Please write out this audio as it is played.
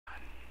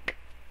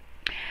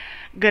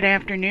Good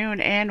afternoon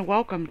and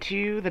welcome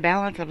to The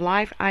Balance of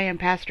Life. I am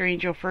Pastor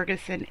Angel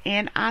Ferguson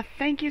and I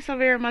thank you so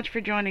very much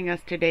for joining us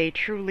today.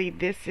 Truly,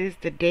 this is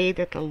the day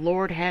that the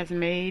Lord has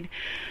made.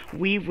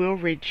 We will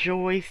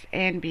rejoice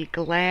and be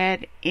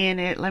glad in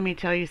it. Let me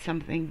tell you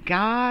something.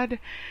 God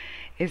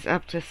is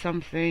up to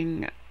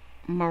something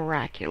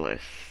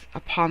miraculous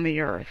upon the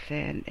earth,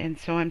 and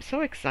so I'm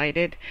so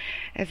excited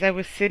as I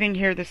was sitting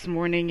here this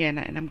morning, and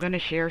I'm going to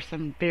share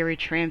some very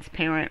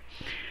transparent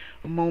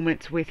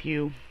moments with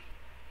you.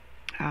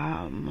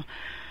 um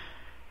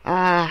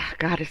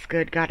God is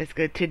good. God is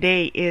good.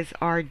 Today is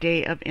our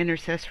day of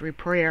intercessory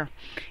prayer.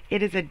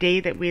 It is a day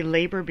that we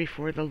labor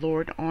before the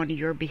Lord on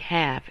your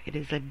behalf. It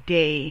is a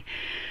day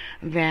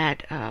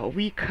that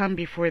we come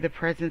before the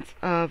presence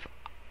of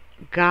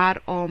God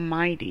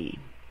Almighty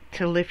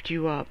to lift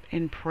you up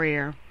in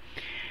prayer.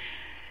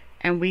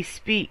 And we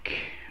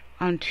speak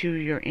unto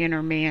your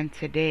inner man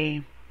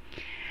today,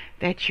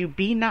 that you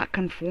be not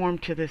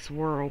conformed to this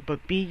world,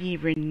 but be ye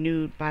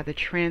renewed by the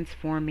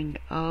transforming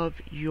of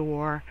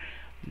your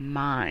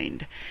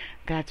mind.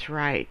 That's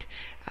right.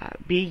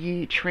 Be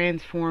ye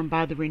transformed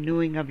by the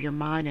renewing of your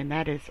mind, and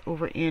that is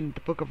over in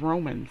the book of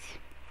Romans,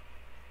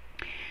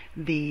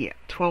 the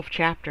 12th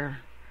chapter.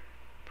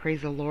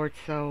 Praise the Lord.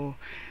 So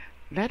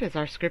that is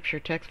our scripture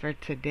text for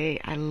today.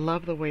 I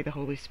love the way the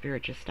Holy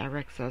Spirit just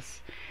directs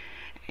us.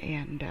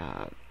 And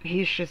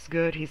he's just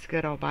good. He's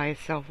good all by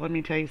himself. Let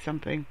me tell you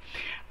something.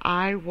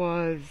 I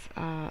was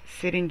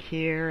sitting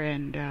here,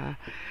 and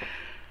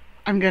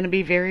I'm going to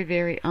be very,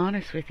 very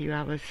honest with you.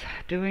 I was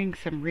doing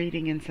some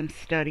reading and some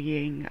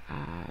studying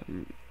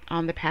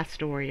on the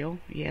pastoral.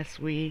 Yes,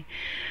 we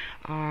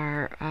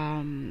are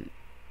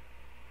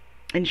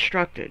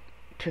instructed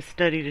to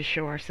study to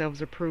show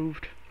ourselves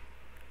approved.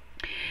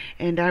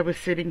 And I was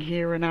sitting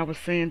here and I was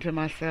saying to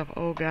myself,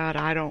 oh God,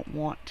 I don't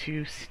want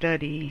to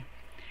study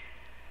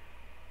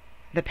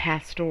the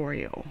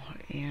pastoral,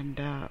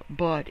 and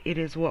but it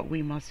is what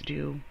we must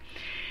do.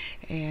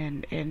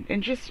 And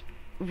just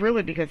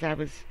really because I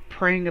was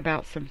praying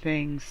about some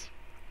things,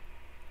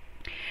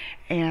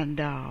 and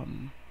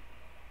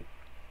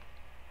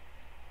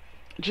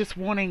just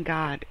wanting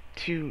God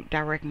to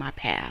direct my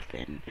path,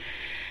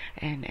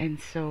 and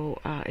so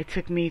it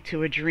took me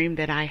to a dream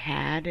that I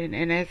had,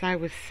 and as I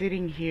was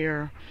sitting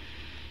here,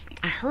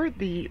 I heard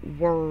the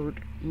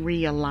word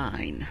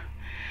realign.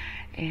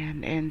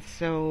 And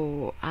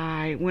so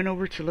I went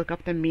over to look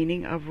up the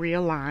meaning of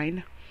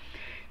realign.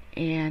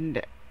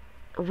 And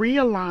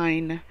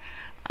realign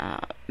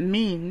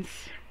means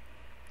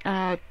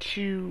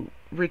to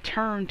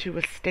return to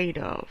a state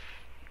of,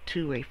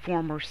 to a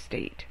former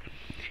state.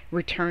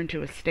 Return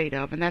to a state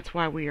of. And that's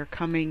why we are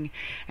coming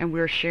and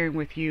we're sharing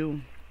with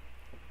you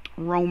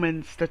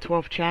Romans, the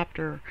 12th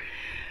chapter.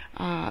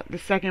 The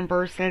second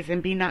verse says,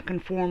 and be not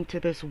conformed to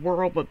this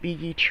world, but be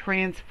ye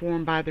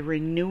transformed by the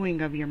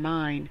renewing of your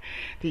mind,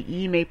 that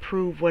ye may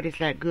prove what is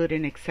that good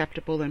and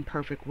acceptable and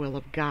perfect will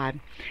of God.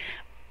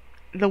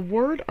 The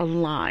word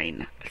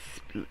align,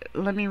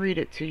 let me read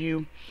it to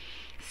you.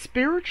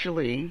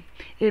 Spiritually,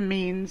 it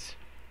means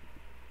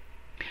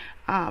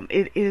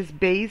it is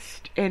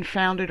based and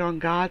founded on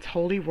God's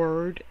holy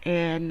word,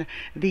 and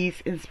these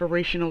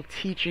inspirational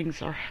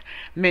teachings are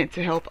meant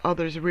to help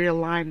others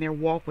realign their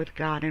walk with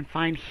God and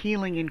find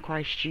healing in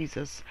Christ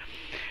Jesus.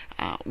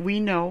 We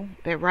know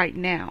that right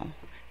now,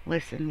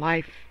 listen,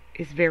 life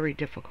is very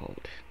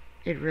difficult.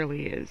 It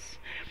really is.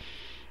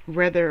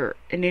 Whether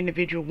an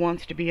individual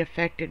wants to be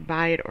affected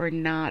by it or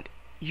not,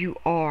 you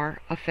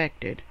are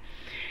affected.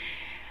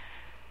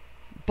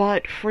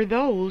 But for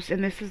those,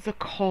 and this is a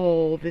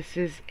call, this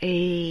is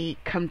a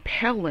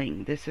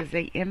compelling, this is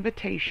a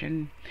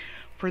invitation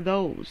for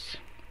those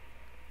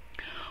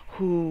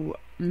who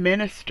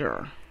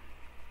minister,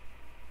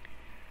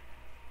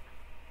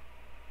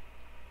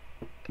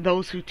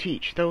 those who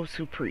teach, those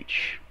who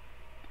preach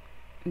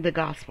the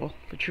gospel,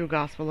 the true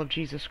gospel of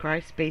Jesus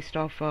Christ, based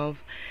off of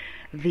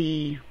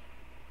the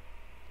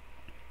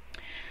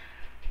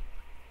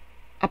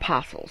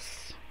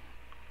apostles.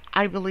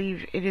 I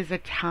believe it is a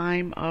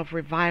time of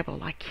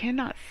revival. I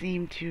cannot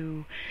seem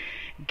to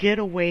get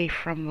away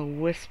from the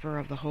whisper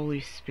of the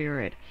Holy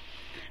Spirit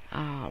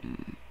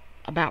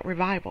about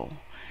revival.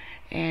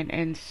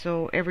 And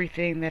so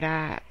everything that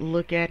I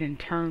look at and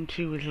turn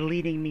to is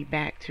leading me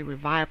back to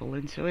revival.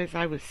 And so as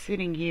I was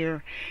sitting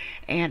here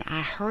and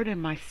I heard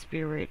in my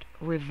spirit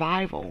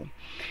revival,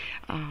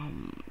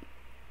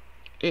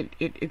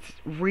 it's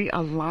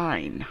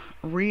realign,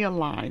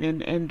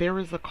 and there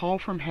is a call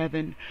from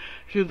heaven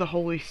through the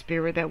Holy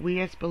Spirit that we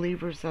as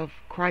believers of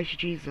Christ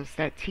Jesus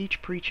that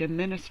teach, preach, and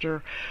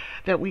minister,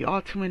 that we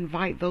ought to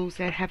invite those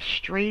that have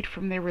strayed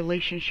from their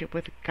relationship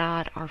with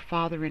God our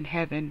Father in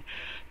heaven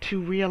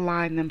to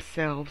realign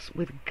themselves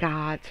with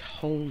God's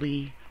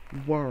holy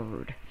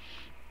word.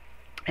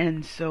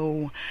 And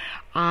so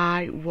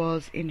I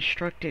was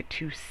instructed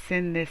to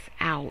send this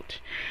out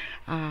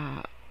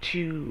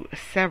to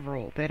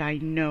several that I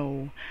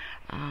know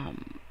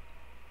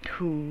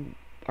who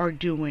are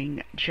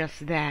doing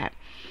just that.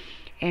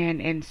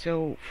 And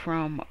so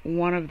from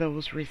one of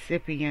those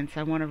recipients,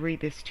 I want to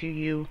read this to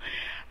you.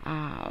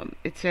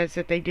 It says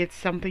that they did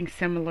something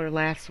similar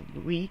last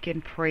week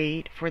and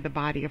prayed for the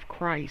body of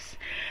Christ.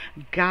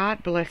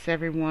 God bless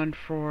everyone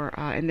for,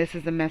 and this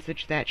is a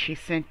message that she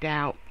sent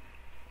out,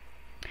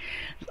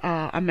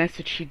 a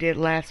message she did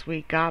last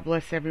week. God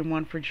bless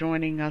everyone for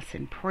joining us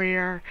in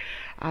prayer.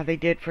 They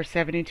did for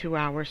 72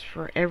 hours.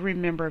 For every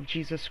member of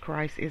Jesus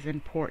Christ is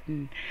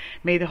important.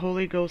 May the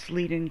Holy Ghost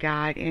lead and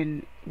guide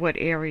in what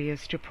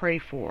areas to pray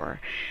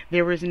for.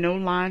 There is no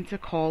line to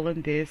call,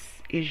 and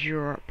this is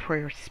your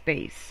prayer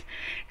space.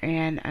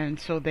 And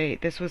so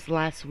this was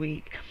last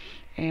week.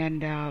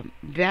 And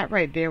that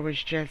right there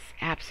was just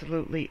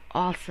absolutely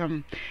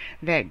awesome,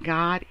 that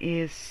God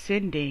is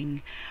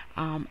sending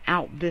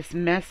out this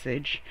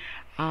message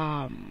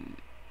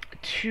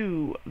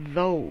to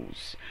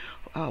those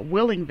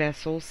willing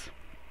vessels.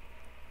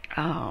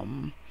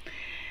 An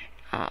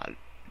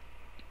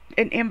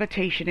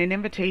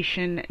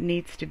invitation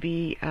needs to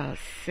be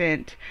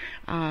sent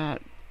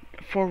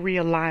for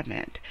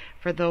realignment,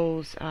 for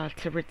those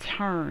to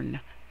return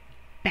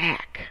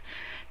back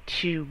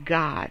to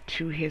God,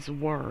 to His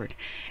Word.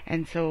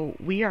 And so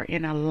we are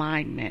in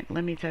alignment.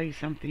 Let me tell you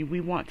something. We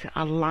want to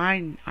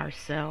align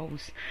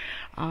ourselves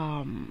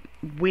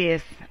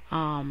with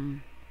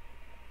God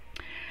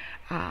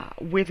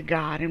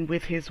and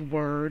with His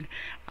Word.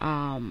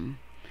 You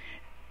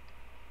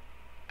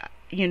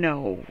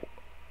know,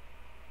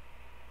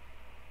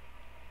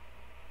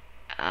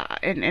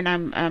 and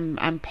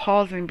I'm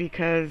pausing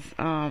because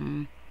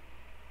I'm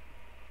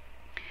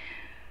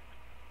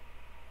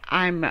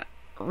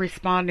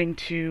responding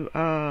to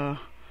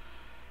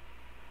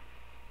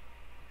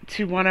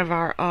one of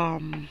our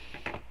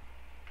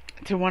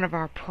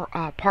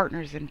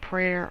partners in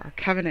prayer, our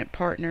covenant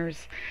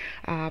partners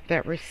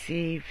that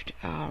received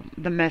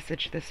the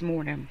message this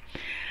morning.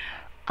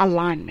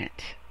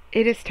 Alignment.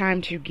 It is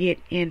time to get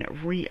in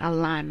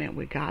realignment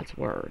with God's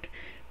Word.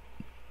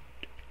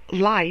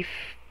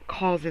 Life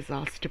causes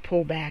us to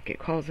pull back. It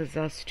causes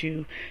us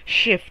to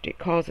shift. It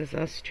causes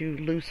us to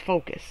lose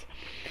focus.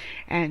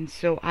 And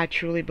so I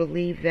truly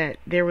believe that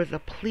there was a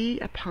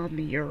plea upon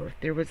the earth.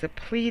 There was a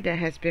plea that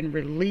has been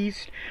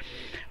released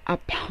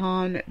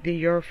upon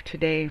the earth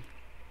today,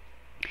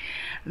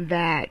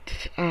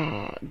 that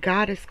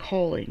God is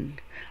calling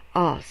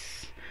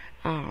us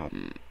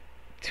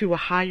to a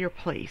higher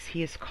place.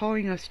 He is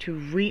calling us to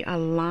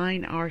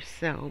realign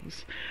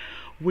ourselves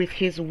with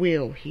His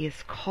will. He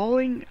is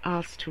calling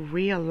us to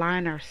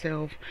realign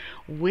ourselves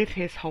with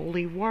His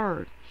holy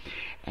Word.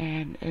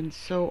 And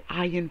so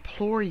I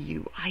implore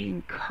you, I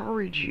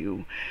encourage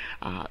you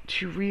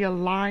to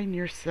realign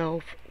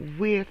yourself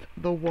with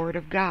the Word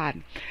of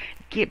God.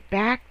 Get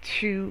back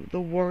to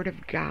the Word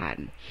of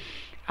God.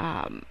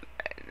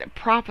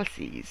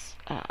 Prophecies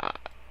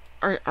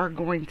are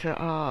going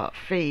to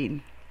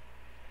fade.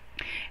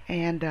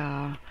 And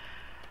I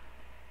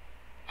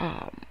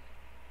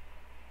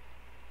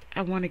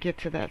want to get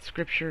to that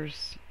scripture,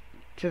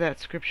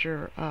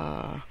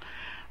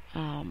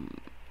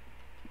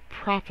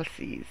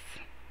 prophecies.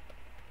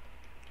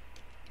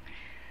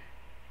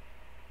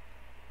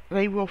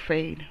 They will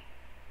fade.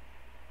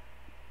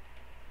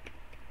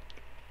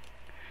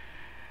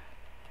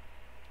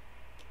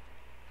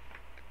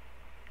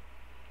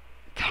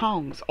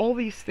 Tongues, all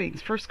these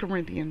things. 1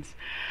 Corinthians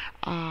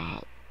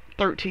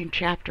 13th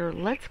chapter.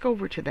 Let's go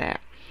over to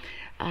that.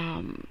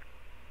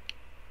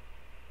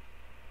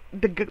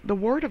 The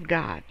Word of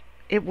God,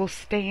 it will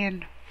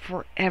stand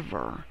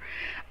forever.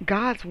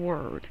 God's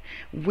Word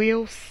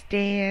will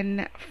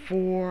stand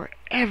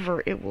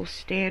forever. It will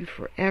stand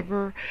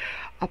forever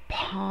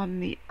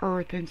upon the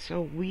earth. And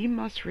so we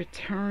must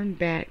return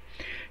back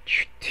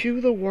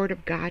to the Word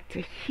of God to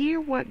hear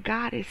what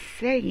God is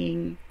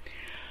saying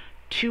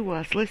to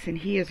us. Listen,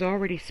 He has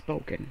already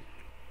spoken.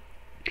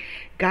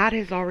 God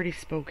has already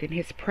spoken.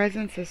 His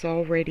presence is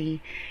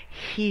already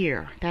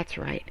here. That's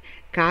right.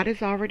 God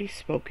has already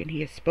spoken.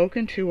 He has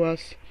spoken to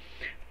us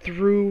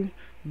through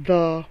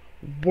the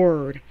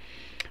Word.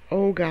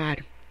 Oh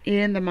God,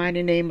 in the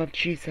mighty name of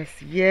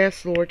Jesus.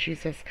 Yes, Lord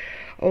Jesus.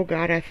 Oh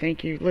God, I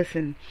thank you.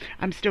 Listen,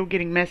 I'm still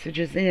getting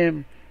messages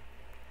in.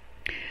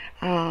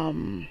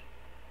 Amen.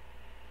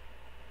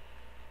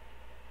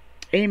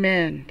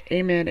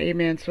 Amen.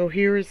 Amen. So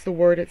here is the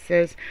word. It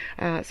says,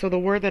 so the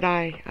word that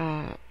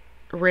I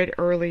read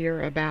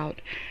earlier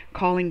about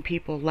calling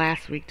people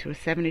last week to a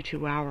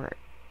 72-hour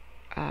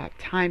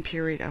time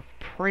period of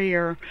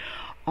prayer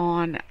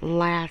on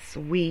last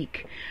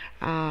week,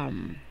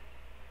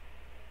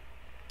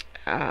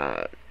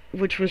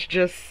 which was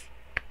just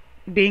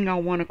being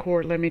on one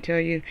accord. Let me tell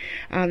you,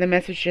 the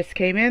message just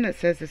came in. It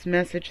says this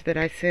message that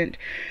I sent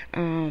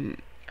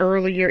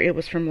earlier, it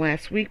was from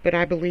last week, but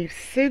I believe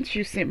since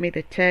you sent me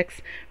the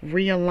text,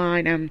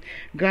 Realign, I'm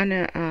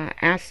gonna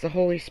ask the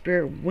Holy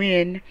Spirit,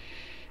 when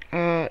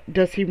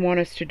does He want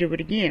us to do it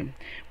again?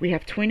 We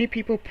have 20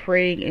 people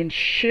praying, and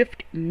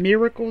shift,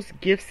 miracles,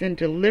 gifts, and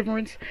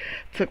deliverance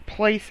took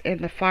place, and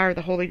the fire of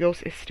the Holy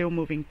Ghost is still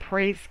moving.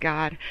 Praise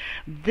God.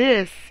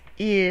 This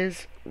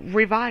is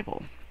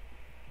revival.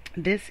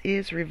 This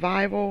is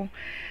revival.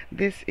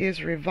 This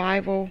is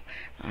revival.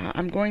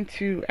 I'm going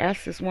to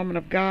ask this woman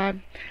of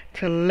God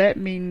to let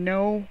me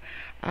know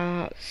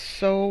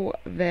so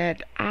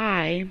that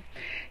I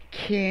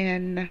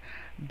can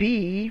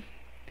be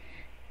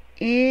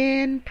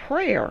in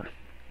prayer.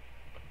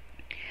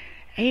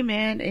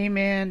 Amen,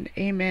 amen,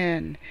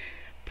 amen.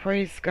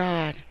 Praise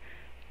God.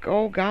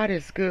 Oh, God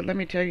is good. Let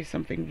me tell you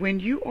something. When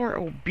you are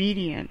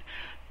obedient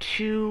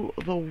to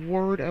the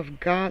word of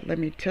God, let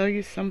me tell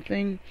you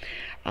something.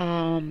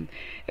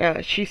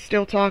 She's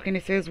still talking.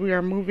 It says we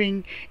are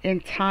moving in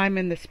time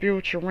in the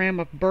spiritual realm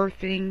of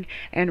birthing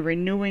and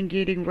renewing,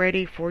 getting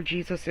ready for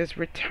Jesus's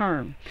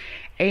return.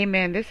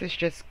 Amen. This is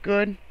just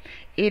good.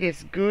 It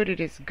is good.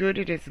 It is good.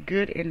 It is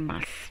good in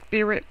my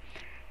spirit.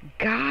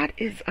 God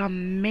is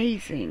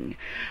amazing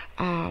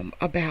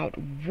about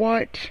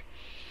what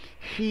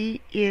He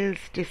is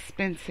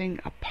dispensing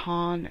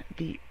upon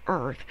the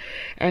earth.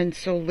 And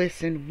so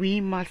listen,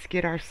 we must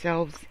get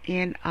ourselves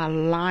in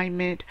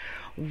alignment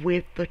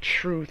with the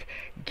truth.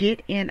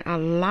 Get in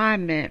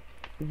alignment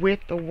with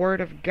the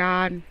word of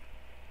God.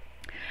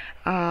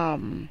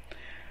 God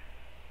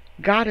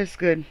is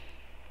good.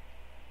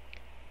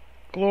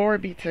 Glory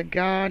be to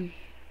God.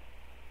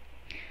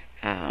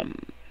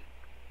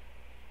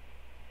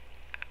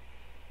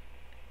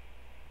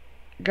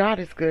 God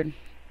is good.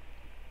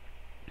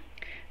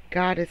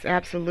 God is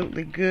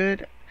absolutely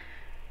good.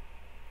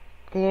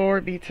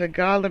 Glory be to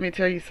God. Let me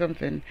tell you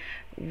something.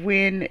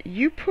 When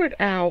you put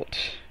out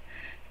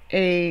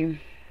a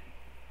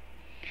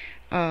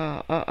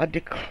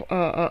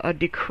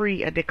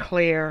decree, a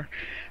declare,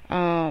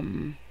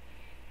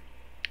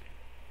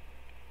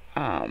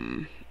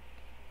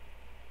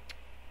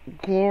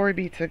 glory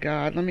be to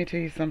God. Let me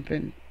tell you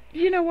something.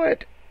 You know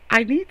what?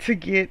 I need to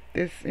get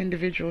this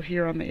individual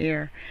here on the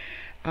air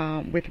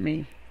with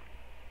me.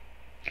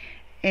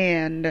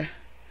 And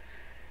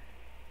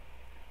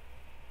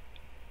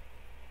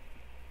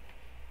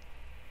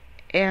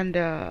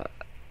amen.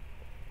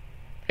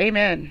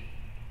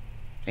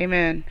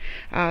 Amen.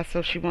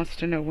 So she wants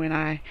to know when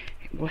I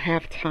will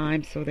have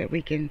time so that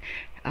we can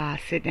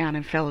sit down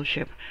and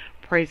fellowship.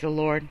 Praise the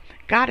Lord.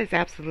 God is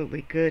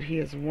absolutely good. He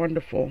is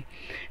wonderful.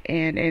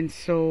 And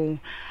so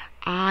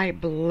I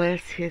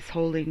bless His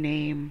holy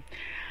name.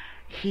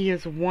 He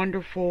is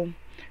wonderful.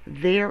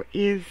 There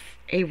is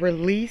a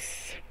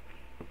release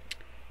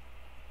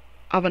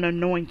of an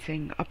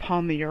anointing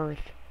upon the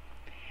earth.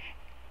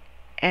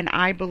 And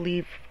I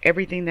believe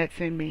everything that's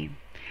in me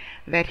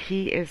that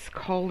He is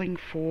calling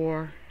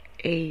for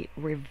a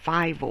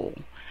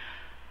revival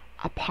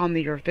upon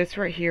the earth. This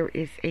right here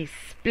is a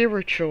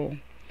spiritual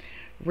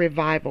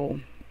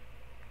revival.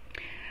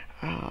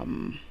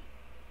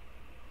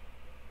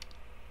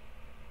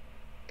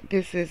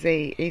 This is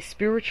a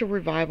spiritual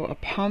revival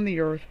upon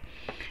the earth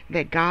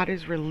that God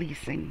is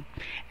releasing.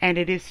 And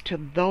it is to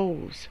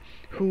those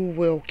who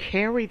will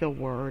carry the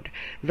word,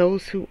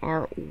 those who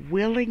are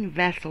willing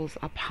vessels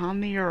upon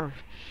the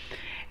earth.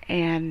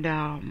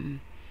 And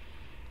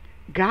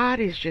God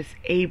is just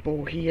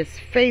able. He is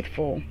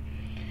faithful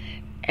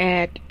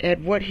at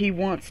what He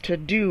wants to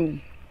do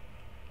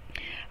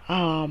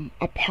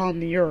upon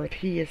the earth.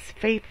 He is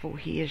faithful.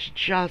 He is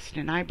just.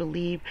 And I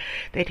believe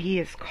that He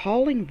is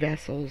calling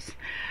vessels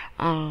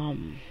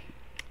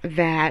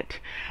that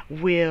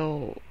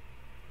will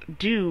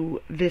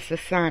do this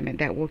assignment,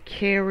 that will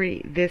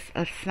carry this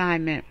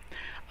assignment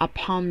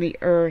upon the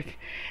earth.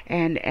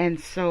 And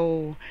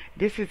so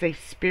this is a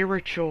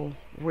spiritual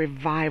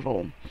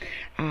revival.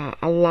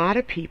 A lot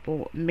of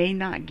people may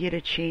not get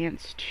a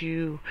chance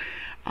to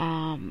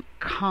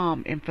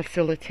come and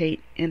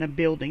facilitate in a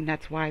building.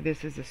 That's why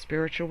this is a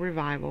spiritual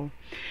revival.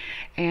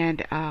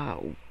 And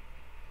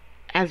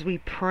as we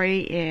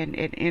pray and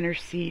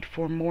intercede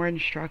for more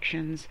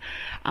instructions,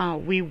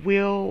 we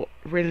will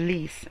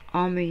release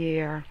on the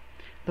air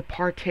the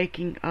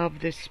partaking of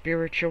this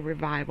spiritual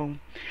revival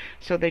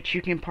so that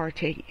you can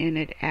partake in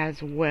it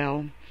as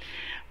well.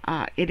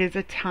 It is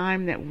a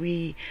time that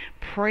we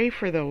pray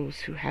for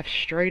those who have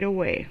strayed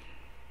away.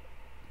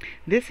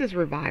 This is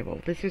revival.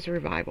 This is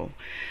revival.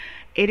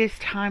 It is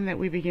time that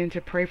we begin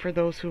to pray for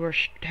those who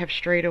have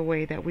strayed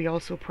away, that we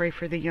also pray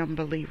for the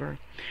unbeliever,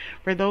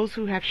 for those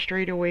who have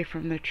strayed away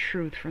from the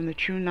truth, from the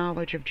true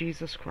knowledge of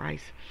Jesus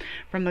Christ,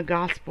 from the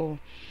gospel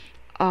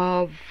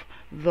of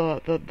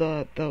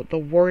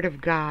the word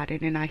of God. And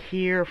then I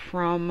hear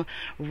from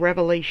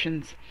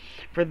Revelations,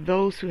 for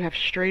those who have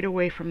strayed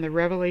away from the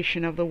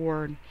revelation of the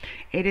word,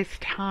 it is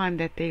time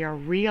that they are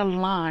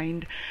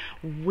realigned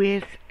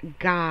with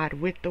God,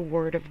 with the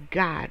word of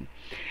God.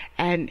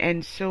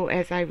 And so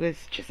as I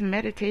was just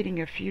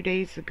meditating a few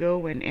days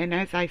ago, and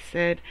as I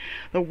said,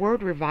 the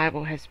word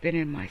revival has been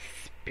in my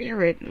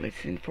spirit,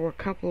 listen, for a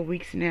couple of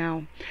weeks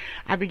now.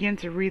 I began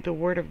to read the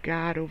word of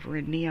God over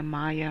in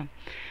Nehemiah,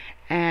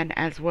 and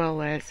as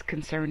well as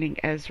concerning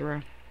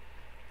Ezra.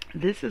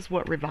 This is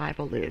what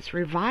revival is.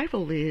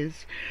 Revival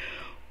is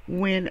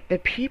when the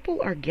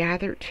people are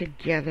gathered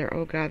together.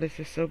 Oh God,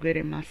 this is so good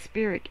in my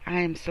spirit.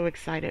 I am so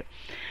excited.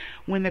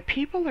 When the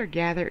people are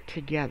gathered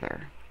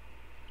together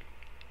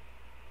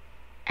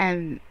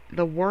and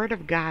the Word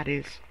of God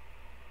is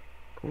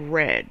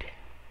read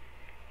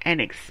and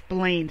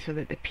explained so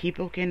that the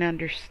people can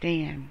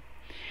understand,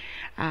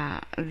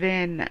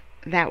 then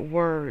that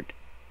word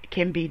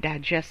can be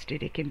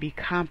digested, it can be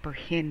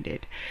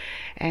comprehended,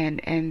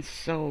 and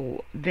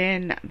so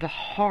then the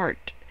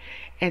heart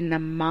and the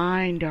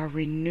mind are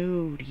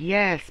renewed.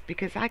 Yes,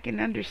 because I can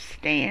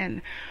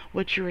understand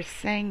what you are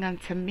saying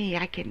unto me.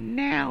 I can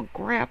now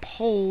grab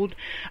hold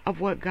of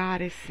what God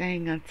is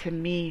saying unto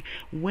me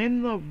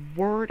when the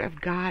Word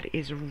of God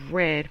is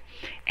read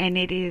and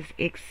it is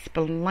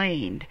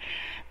explained,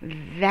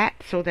 that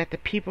so that the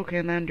people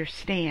can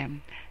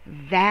understand.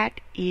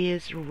 That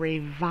is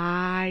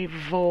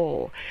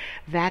revival.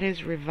 That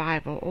is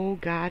revival. Oh,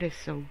 God is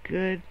so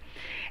good.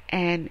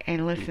 And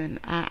listen,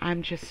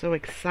 I'm just so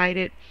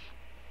excited.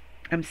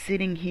 I'm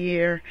sitting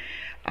here,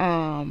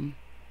 and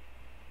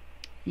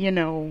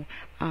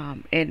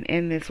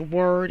this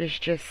word is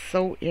just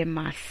so in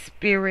my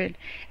spirit,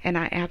 and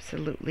I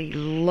absolutely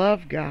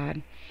love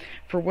God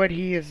for what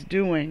He is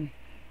doing.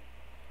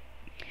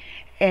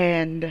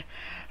 And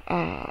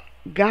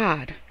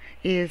God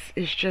is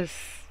just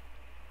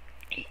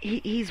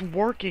He's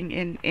working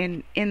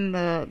in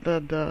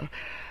the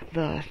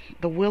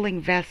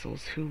willing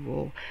vessels who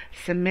will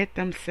submit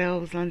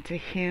themselves unto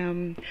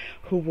Him,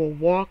 who will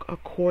walk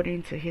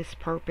according to His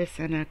purpose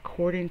and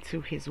according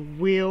to His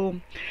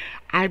will.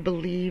 I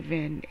believe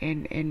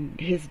in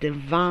His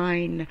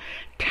divine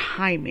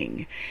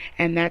timing,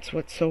 and that's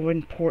what's so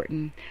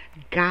important.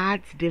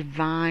 God's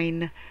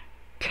divine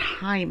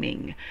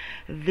timing.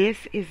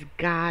 This is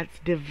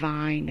God's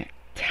divine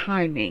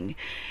timing.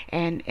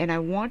 And I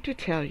want to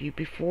tell you,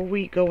 before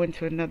we go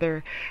into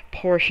another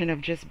portion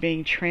of just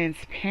being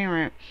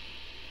transparent,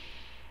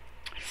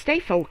 stay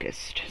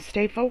focused.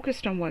 Stay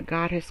focused on what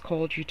God has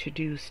called you to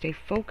do. Stay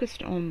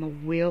focused on the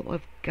will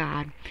of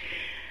God.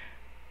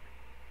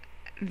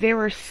 There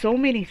are so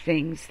many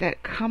things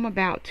that come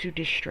about to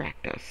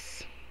distract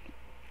us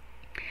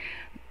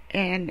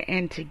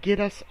and to get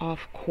us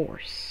off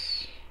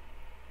course.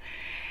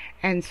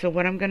 And so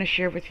what I'm going to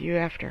share with you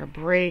after a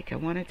break, I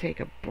want to take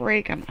a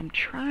break. I'm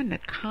trying to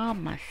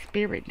calm my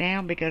spirit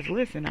down because,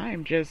 listen,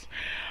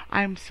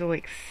 I'm so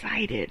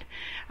excited.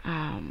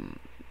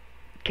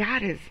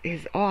 God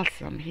is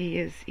awesome. He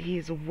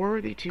is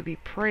worthy to be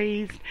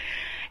praised.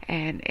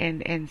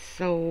 And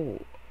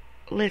so,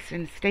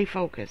 listen, stay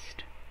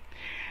focused.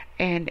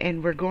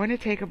 And we're going to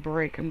take a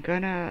break. I'm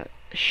going to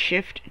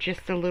shift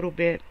just a little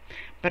bit,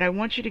 but I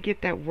want you to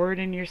get that word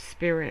in your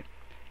spirit.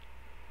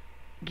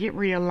 Get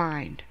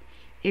realigned.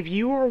 If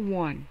you are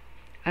one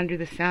under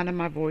the sound of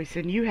my voice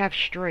and you have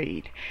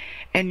strayed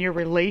and your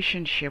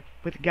relationship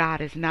with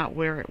God is not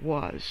where it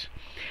was,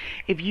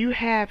 if you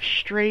have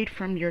strayed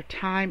from your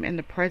time in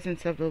the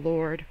presence of the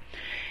Lord,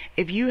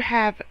 if you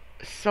have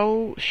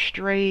so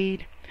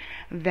strayed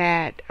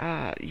that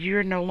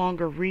you're no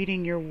longer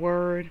reading your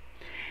word,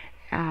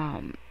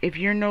 if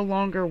you're no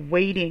longer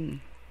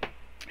waiting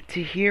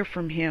to hear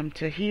from Him,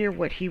 to hear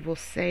what He will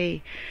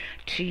say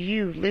to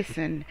you,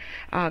 listen,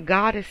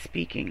 God is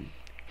speaking.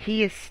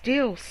 He is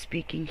still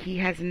speaking. He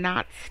has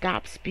not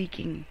stopped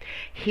speaking.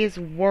 His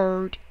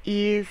word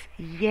is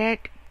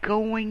yet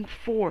going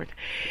forth.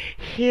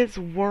 His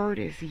word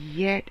is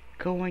yet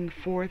going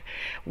forth.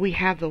 We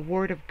have the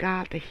word of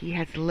God that He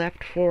has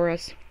left for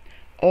us.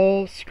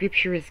 All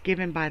scripture is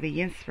given by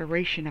the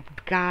inspiration of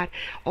God.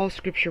 All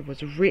scripture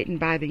was written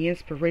by the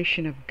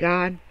inspiration of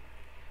God.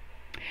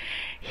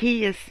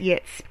 He is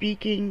yet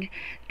speaking.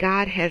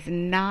 God has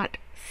not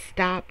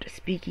stopped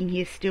speaking.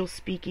 He is still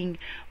speaking.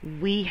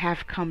 We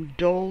have come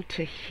dull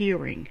to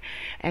hearing,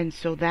 and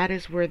so that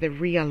is where the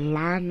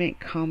realignment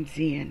comes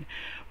in.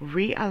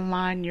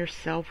 Realign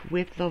yourself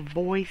with the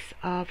voice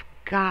of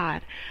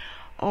God.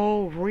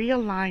 Oh,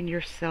 realign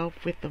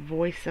yourself with the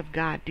voice of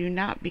God. Do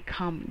not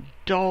become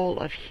dull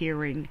of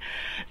hearing.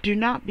 Do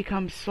not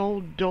become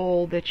so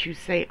dull that you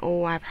say,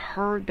 oh, I've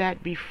heard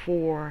that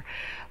before.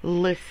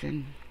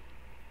 Listen.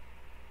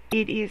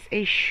 It is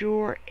a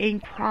sure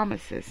and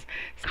promises.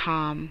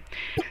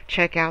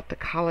 Check out the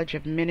College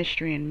of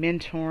Ministry and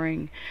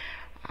Mentoring,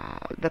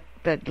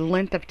 the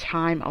length of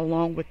time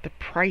along with the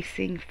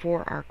pricing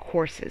for our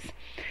courses.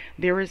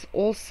 There is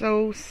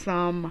also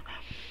some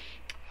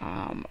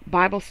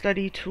Bible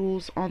study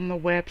tools on the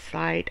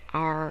website,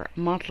 our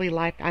monthly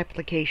life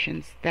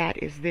applications,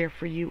 that is there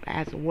for you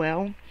as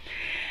well.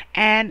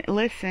 And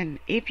listen,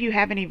 if you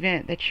have an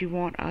event that you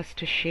want us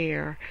to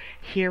share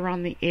here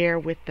on the air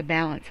with the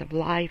Balance of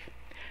Life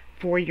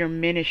for your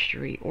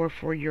ministry or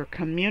for your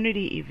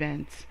community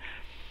events,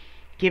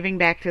 giving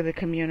back to the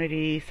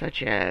community,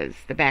 such as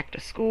the back to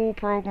school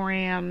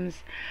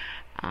programs,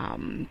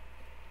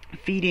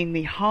 feeding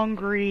the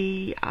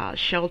hungry,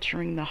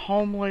 sheltering the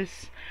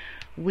homeless,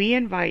 we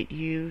invite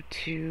you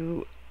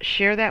to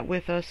share that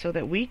with us so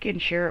that we can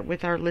share it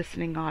with our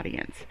listening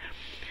audience.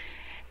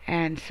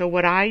 And so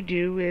what I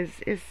do is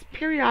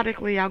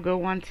periodically I'll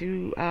go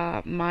onto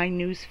my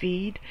news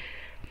feed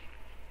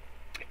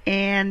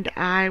and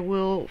I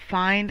will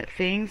find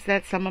things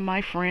that some of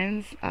my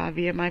friends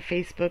via my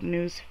Facebook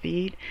news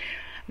feed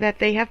that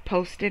they have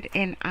posted,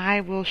 and I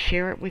will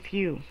share it with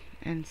you.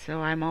 And so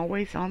I'm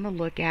always on the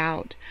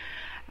lookout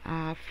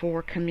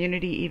for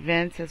community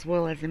events as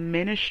well as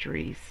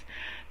ministries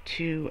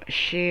to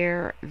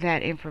share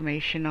that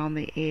information on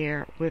the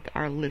air with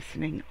our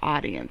listening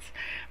audience.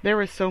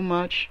 There is so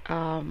much,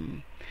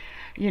 God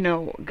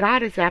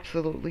is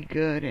absolutely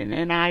good,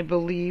 and I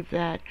believe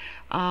that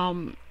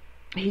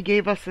He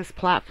gave us this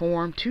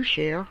platform to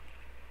share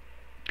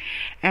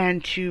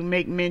and to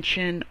make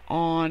mention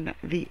on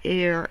the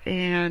air.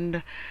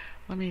 And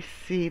let me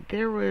see,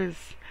 there was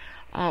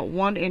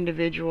one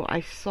individual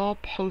I saw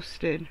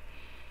posted.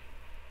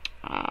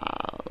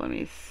 Let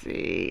me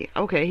see.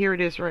 Okay, here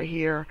it is right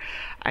here.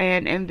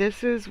 And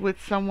this is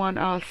with someone,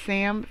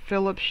 Sam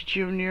Phillips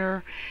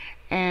Jr.,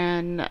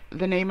 and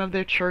the name of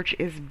their church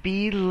is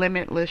Be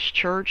Limitless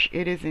Church.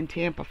 It is in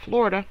Tampa,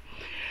 Florida.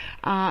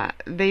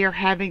 They are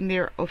having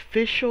their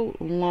official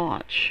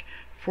launch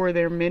for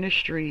their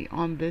ministry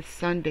on this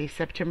Sunday,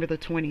 September the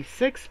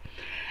 26th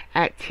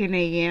at 10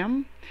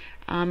 a.m.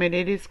 And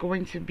it is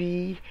going to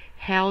be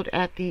held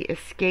at the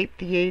Escape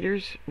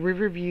Theaters,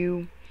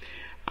 Riverview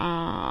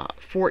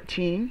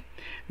 14.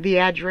 The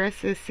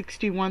address is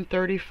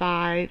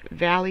 6135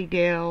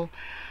 Valleydale,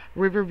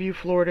 Riverview,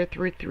 Florida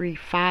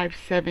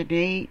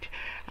 33578.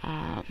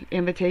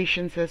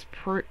 Invitation says,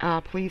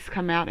 please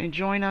come out and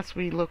join us.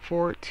 We look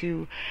forward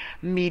to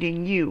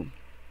meeting you.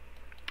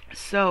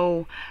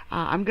 So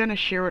I'm going to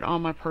share it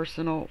on my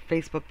personal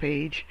Facebook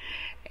page.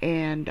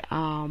 And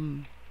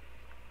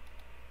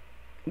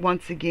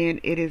once again,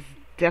 it is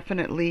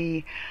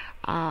definitely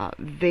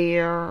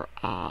there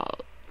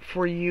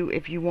for you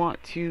if you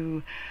want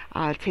to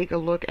take a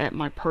look at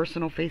my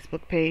personal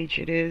Facebook page.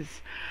 It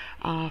is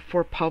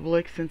for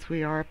public, since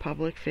we are a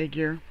public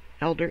figure.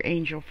 Elder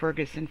Angel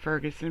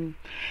Ferguson.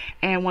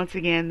 And once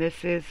again,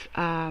 this is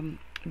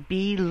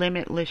Be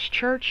Limitless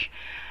Church,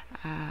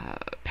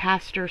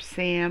 Pastor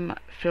Sam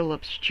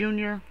Phillips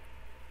Jr.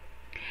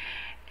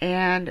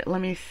 And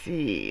let me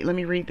see, let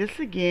me read this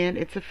again.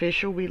 It's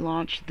official. We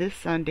launched this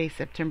Sunday,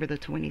 September the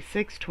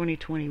 26th,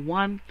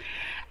 2021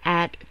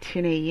 at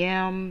 10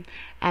 a.m.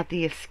 at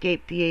the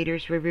Escape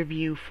Theaters,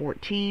 Riverview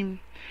 14.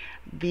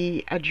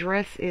 The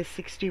address is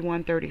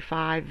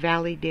 6135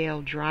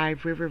 Valleydale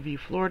Drive, Riverview,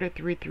 Florida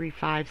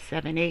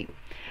 33578.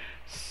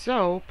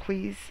 So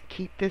please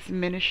keep this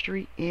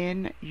ministry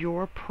in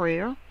your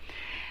prayer.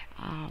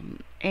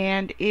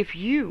 And if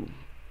you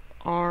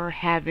are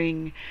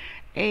having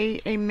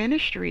a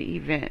ministry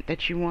event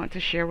that you want to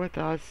share with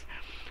us,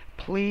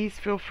 please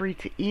feel free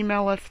to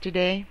email us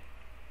today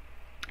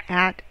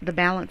at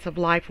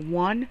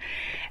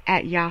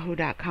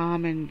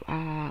thebalanceoflife1@yahoo.com, and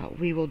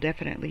we will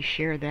definitely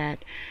share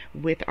that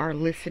with our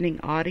listening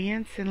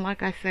audience. And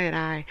like I said,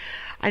 I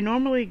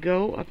normally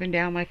go up and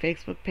down my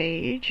Facebook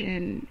page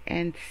and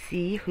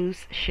see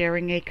who's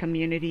sharing a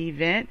community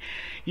event.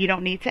 You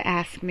don't need to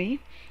ask me,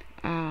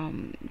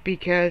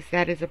 because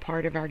that is a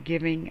part of our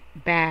giving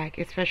back,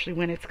 especially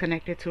when it's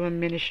connected to a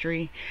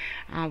ministry.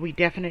 We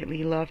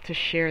definitely love to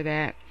share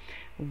that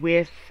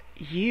with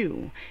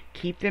you.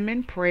 Keep them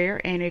in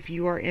prayer. And if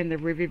you are in the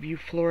Riverview,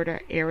 Florida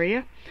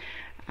area,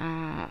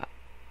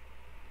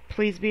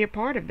 please be a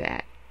part of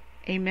that.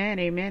 Amen,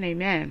 amen,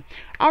 amen.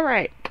 All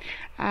right,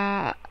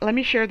 let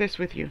me share this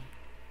with you.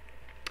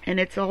 And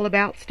it's all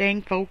about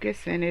staying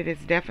focused, and it is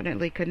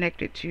definitely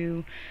connected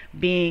to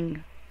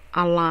being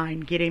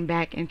aligned, getting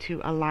back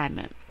into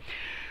alignment.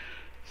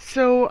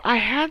 So I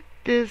had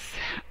this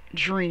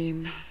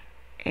dream,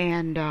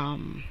 and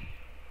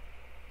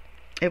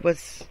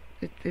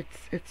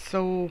it's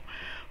so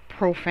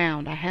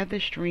profound. I had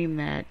this dream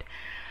that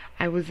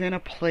I was in a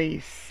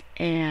place,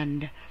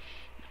 and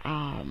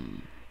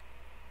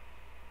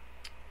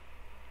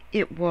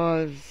it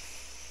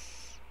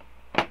was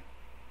a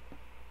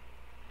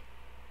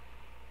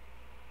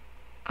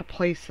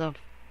place of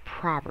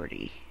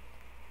poverty.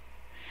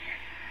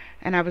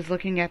 And I was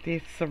looking at the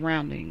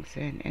surroundings,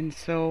 and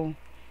so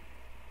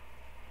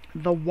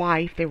the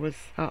wife, there was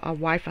a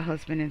wife, a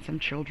husband, and some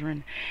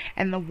children,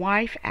 and the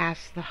wife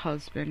asked the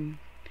husband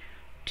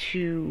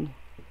to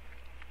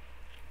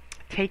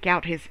take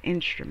out his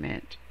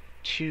instrument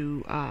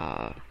to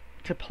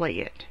play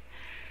it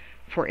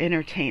for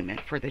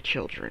entertainment for the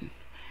children.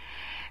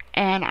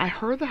 And I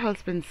heard the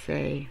husband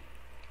say,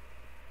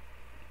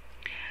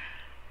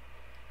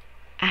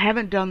 I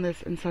haven't done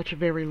this in such a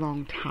very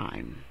long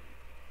time,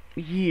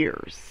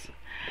 years.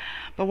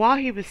 But while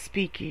he was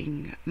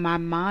speaking, my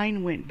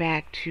mind went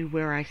back to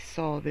where I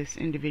saw this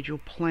individual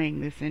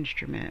playing this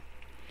instrument.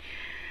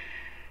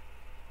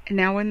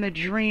 Now in the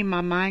dream,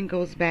 my mind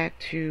goes back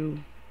to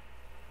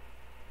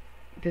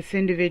this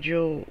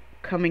individual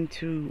coming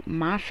to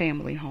my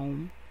family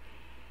home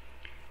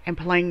and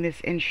playing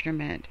this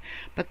instrument.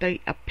 But the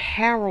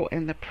apparel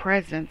and the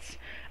presence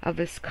of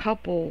this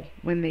couple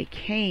when they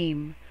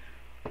came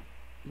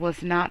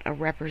was not a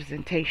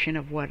representation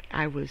of what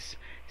I was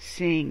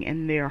seeing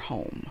in their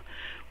home.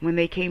 When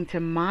they came to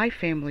my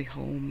family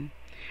home,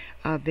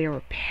 their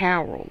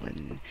apparel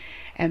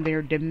and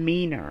their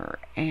demeanor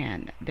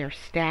and their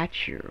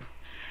stature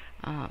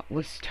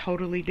was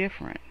totally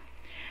different.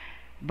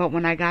 But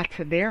when I got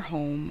to their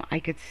home, I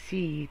could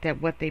see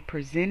that what they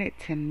presented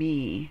to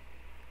me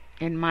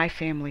in my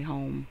family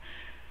home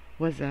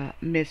was a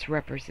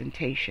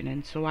misrepresentation.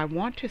 And so I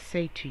want to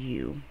say to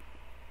you,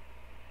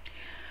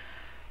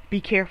 be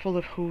careful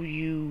of who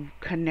you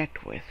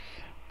connect with.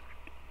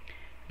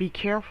 Be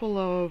careful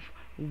of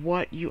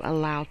what you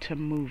allow to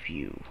move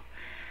you.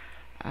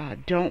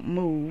 Don't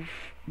move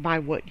by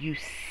what you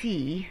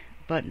see,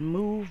 but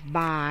move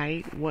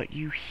by what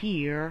you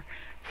hear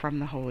from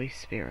the Holy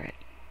Spirit.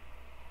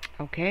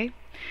 Okay?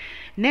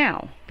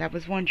 Now, that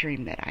was one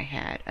dream that I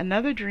had.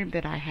 Another dream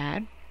that I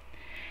had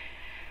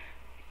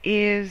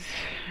is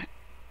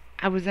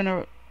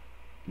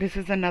this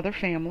is another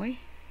family,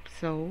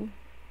 so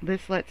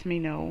this lets me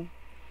know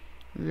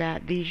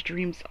that these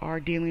dreams are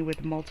dealing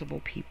with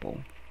multiple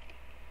people.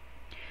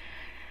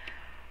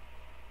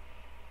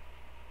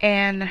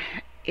 And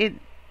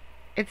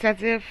it's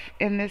as if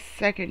in this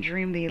second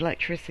dream the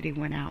electricity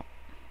went out.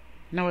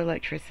 No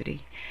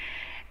electricity.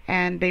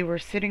 And they were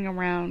sitting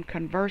around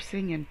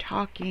conversing and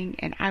talking,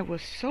 and I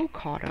was so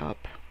caught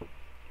up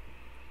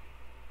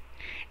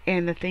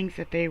in the things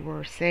that they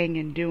were saying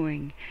and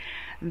doing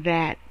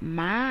that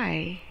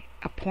my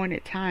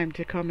appointed time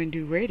to come and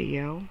do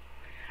radio,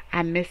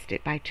 I missed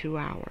it by 2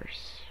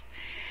 hours.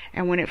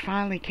 And when it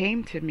finally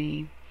came to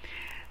me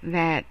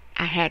that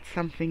I had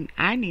something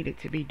I needed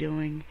to be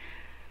doing,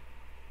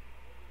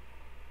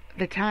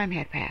 the time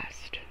had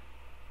passed.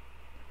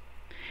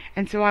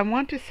 And so I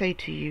want to say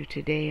to you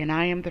today, and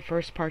I am the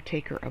first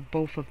partaker of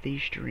both of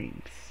these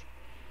dreams,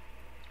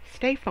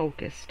 stay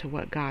focused to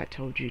what God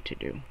told you to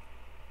do.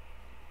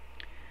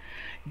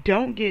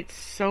 Don't get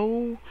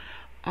so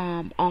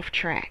off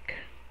track.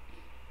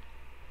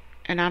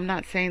 And I'm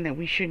not saying that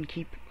we shouldn't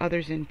keep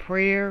others in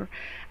prayer.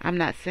 I'm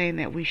not saying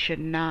that we should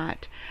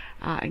not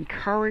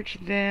encourage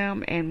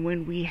them, and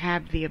when we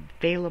have the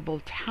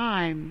available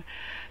time,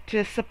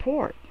 to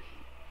support.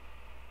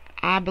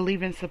 I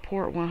believe in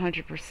support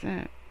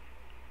 100%.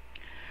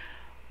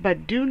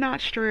 But do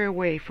not stray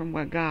away from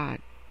what God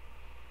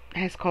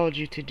has called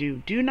you to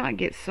do. Do not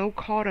get so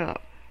caught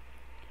up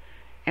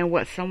in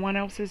what someone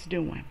else is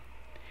doing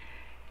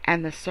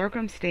and the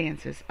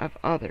circumstances of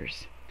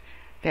others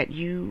that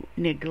you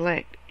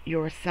neglect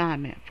your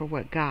assignment for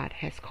what God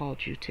has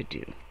called you to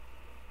do.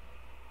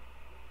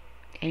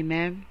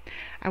 Amen.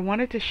 I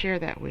wanted to share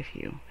that with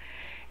you.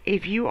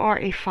 If you are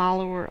a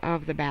follower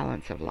of the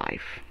balance of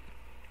life,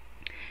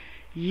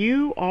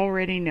 you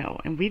already know,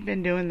 and we've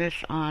been doing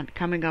this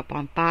coming up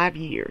on 5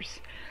 years.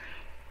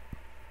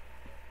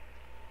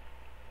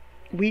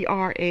 We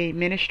are a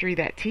ministry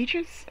that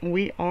teaches.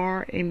 We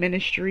are a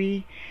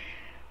ministry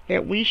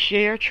that we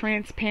share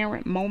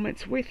transparent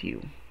moments with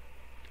you.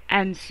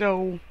 And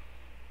so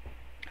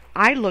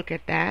I look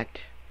at that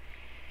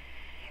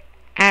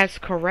as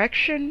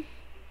correction.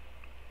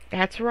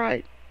 That's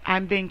right.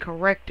 I'm being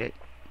corrected.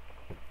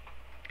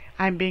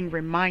 I'm being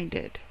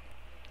reminded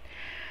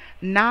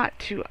not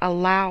to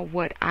allow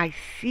what I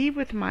see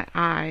with my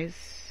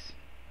eyes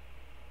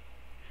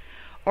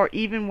or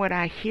even what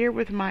I hear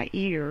with my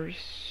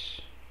ears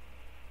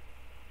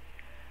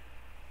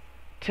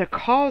to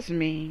cause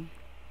me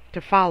to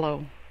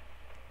follow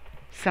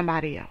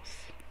somebody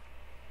else.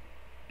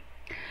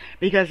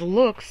 Because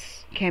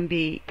looks can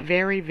be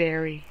very,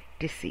 very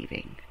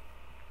deceiving.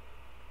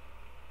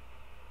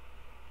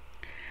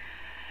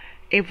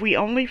 If we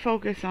only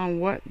focus on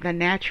what the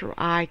natural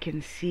eye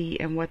can see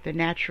and what the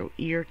natural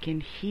ear can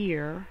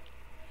hear,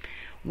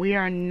 we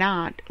are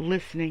not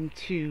listening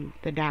to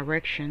the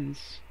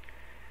directions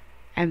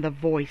and the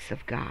voice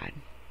of God.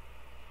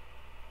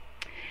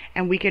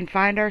 And we can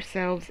find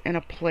ourselves in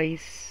a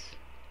place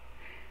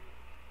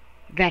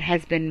that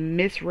has been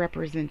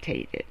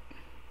misrepresented.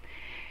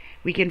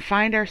 We can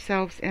find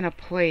ourselves in a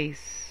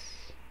place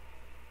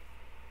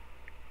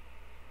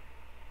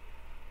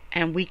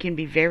and we can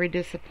be very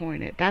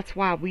disappointed. That's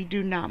why we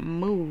do not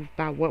move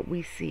by what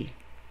we see.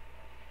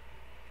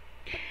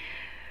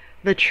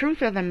 The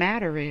truth of the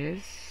matter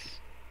is,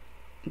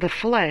 the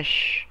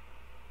flesh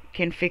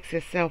can fix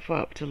itself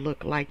up to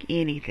look like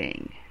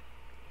anything.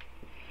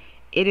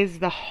 It is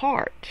the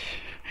heart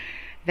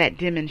that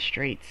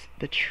demonstrates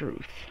the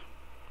truth.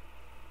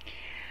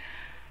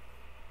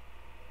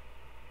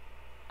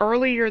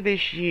 Earlier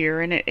this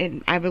year,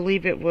 and I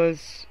believe it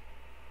was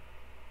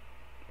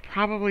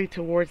probably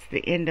towards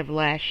the end of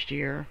last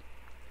year,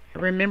 I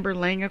remember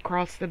laying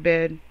across the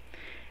bed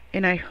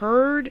and I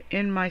heard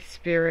in my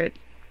spirit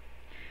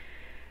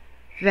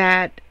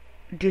that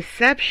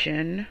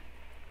deception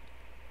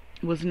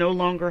was no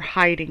longer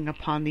hiding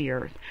upon the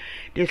earth.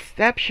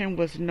 Deception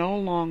was no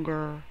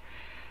longer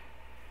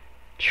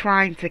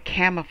trying to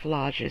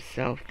camouflage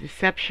itself.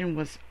 Deception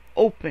was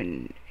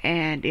open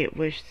and it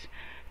was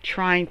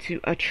trying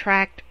to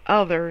attract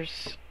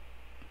others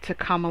to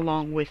come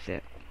along with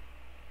it.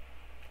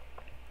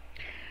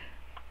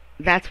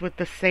 That's what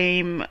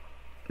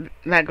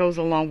that goes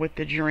along with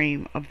the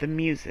dream of the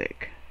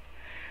music.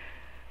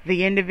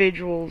 The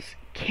individuals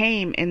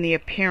came in the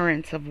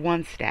appearance of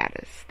one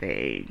status.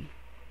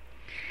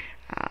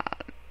 Uh,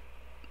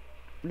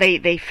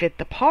 they fit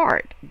the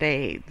part.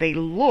 They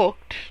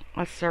looked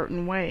a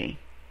certain way.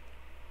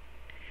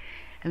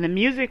 And the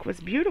music was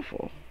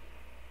beautiful.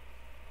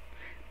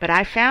 But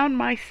I found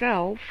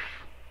myself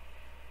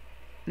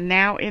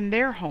now in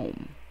their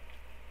home.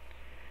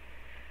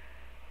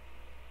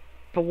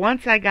 But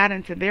once I got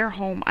into their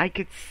home, I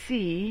could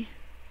see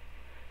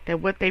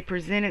that what they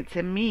presented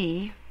to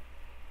me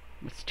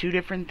was two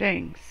different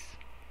things.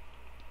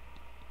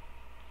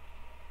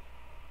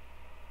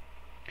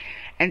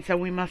 And so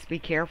we must be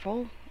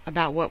careful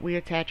about what we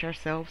attach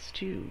ourselves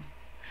to.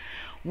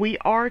 We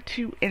are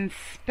to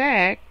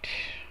inspect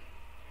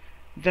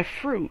the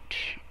fruit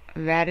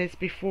that is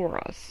before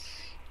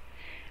us,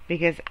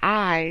 because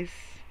eyes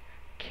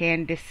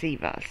can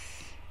deceive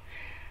us.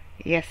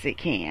 Yes, it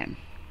can.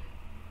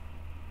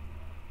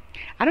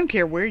 I don't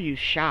care where you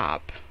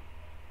shop.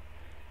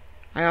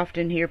 I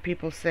often hear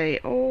people say,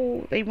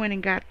 oh, they went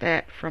and got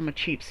that from a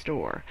cheap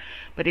store.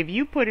 But if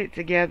you put it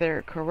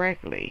together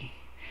correctly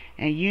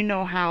and you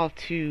know how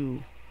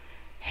to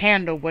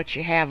handle what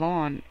you have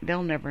on,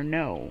 they'll never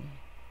know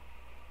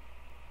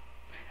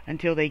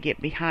until they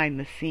get behind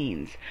the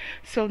scenes.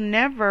 So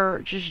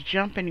never just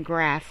jump and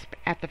grasp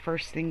at the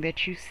first thing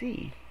that you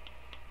see.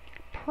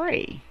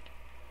 Pray.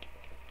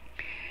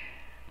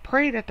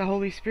 Pray that the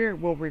Holy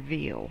Spirit will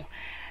reveal.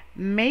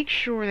 Make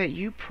sure that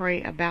you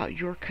pray about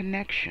your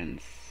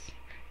connections.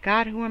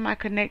 God, who am I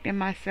connecting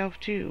myself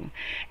to?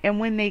 And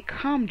when they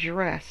come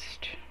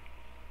dressed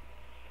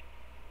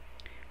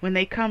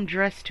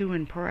to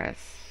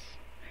impress,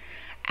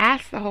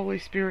 ask the Holy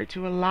Spirit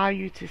to allow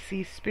you to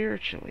see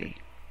spiritually,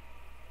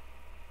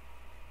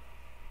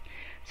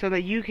 so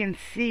that you can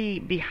see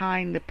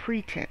behind the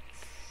pretense.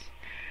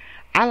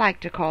 I like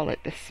to call it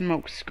the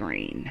smoke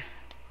screen.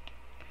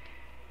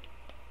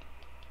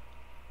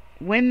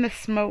 When the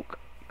smoke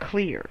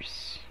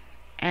clears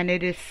and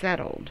it is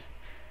settled,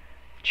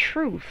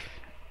 truth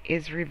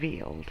is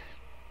revealed.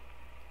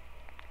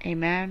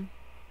 Amen.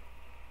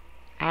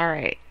 All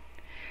right.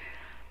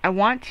 I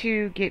want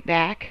to get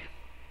back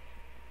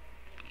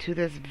to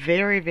this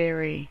very,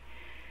 very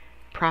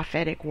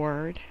prophetic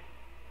word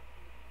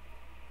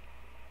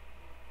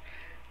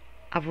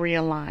of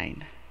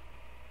realign.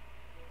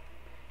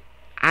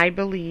 I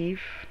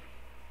believe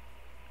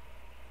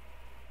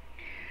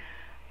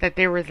that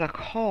there is a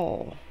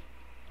call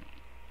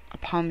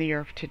upon the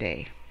earth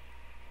today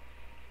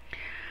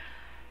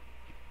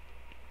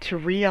to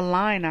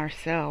realign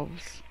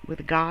ourselves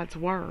with God's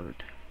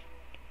word.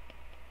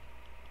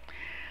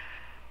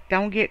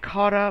 Don't get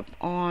caught up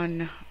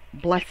on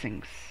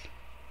blessings,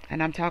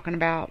 and I'm talking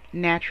about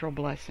natural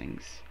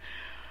blessings.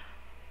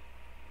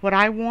 What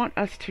I want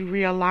us to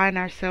realign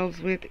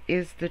ourselves with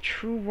is the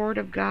true word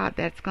of God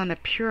that's going to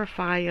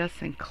purify us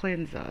and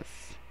cleanse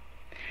us,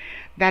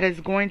 that is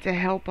going to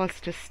help us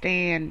to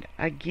stand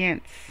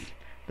against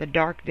the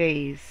dark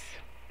days,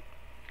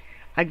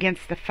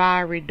 against the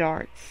fiery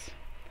darts,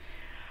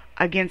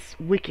 against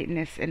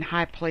wickedness in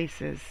high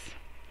places.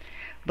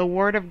 The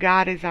Word of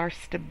God is our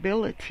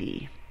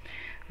stability.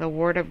 The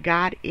Word of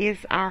God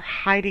is our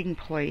hiding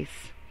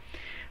place.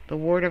 The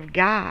Word of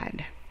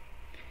God,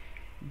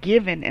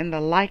 given in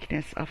the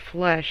likeness of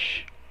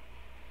flesh,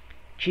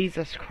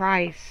 Jesus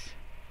Christ,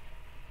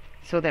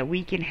 so that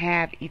we can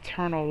have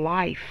eternal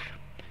life.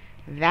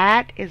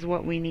 That is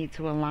what we need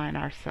to align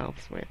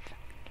ourselves with.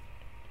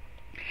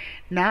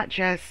 Not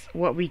just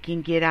what we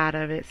can get out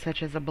of it,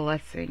 such as a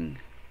blessing.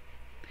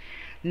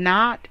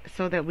 Not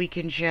so that we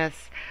can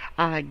just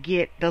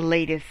get the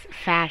latest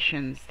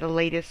fashions, the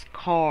latest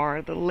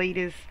car, the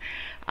latest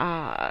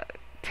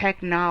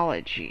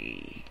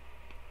technology.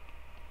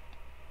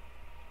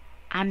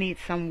 I need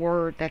some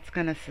word that's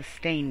going to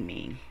sustain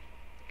me.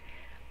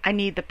 I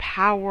need the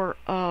power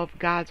of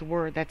God's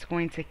word that's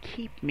going to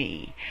keep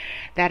me,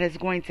 that is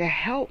going to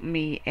help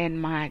me in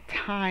my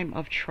time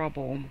of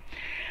trouble,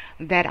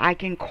 that I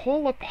can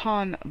call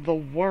upon the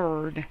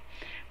word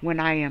when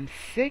I am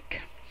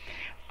sick.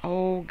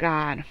 Oh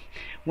God,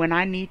 when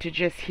I need to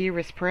just hear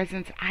his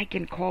presence, I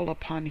can call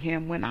upon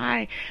him.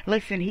 When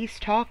listen, he's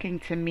talking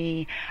to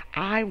me,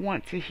 I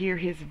want to hear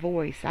his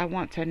voice. I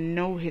want to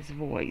know his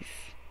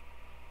voice.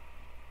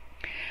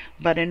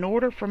 But in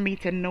order for me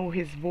to know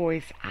his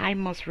voice, I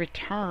must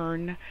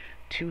return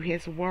to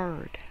his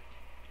word.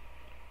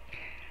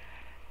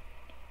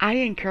 I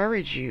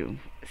encourage you,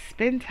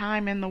 spend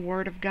time in the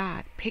word of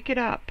God. Pick it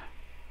up.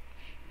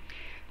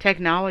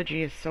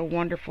 Technology is so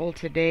wonderful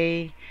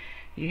today.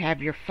 You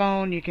have your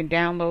phone. You can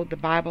download the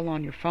Bible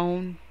on your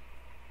phone.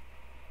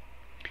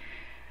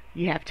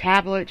 You have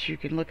tablets. You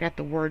can look at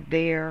the word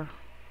there.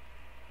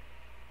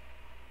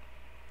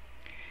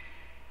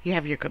 You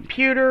have your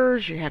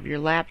computers. You have your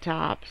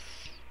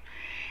laptops.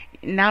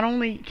 Not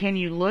only can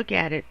you look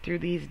at it through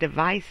these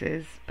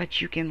devices,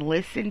 but you can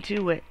listen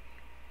to it.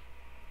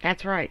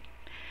 That's right.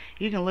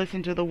 You can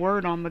listen to the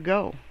word on the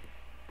go.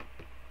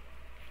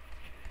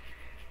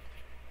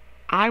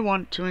 I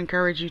want to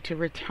encourage you to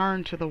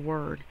return to the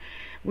word.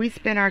 We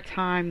spend our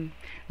time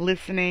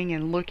listening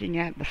and looking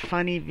at the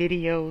funny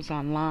videos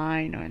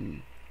online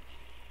and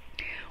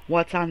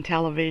what's on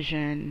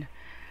television,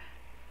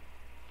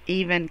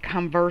 even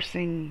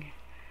conversing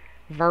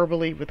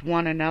verbally with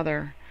one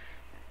another,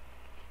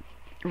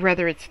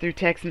 whether it's through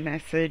text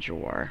message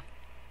or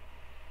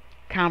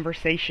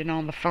conversation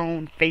on the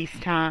phone,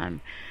 FaceTime.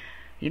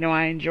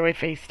 I enjoy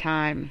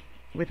FaceTime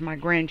with my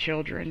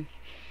grandchildren,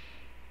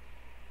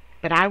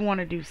 but I want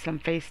to do some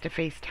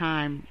face-to-face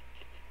time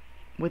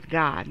with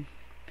God.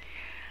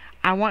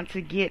 I want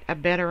to get a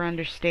better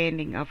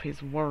understanding of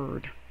His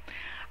Word.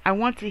 I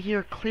want to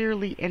hear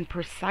clearly and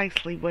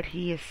precisely what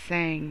He is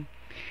saying.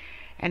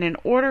 And in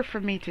order for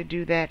me to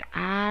do that,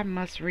 I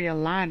must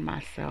realign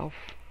myself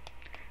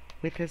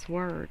with His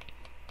Word.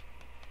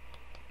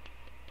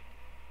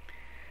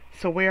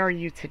 So where are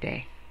you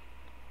today?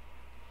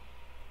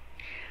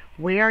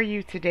 Where are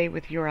you today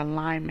with your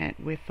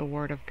alignment with the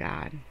Word of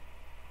God?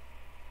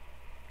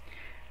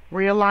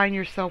 Realign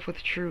yourself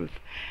with truth.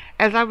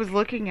 As I was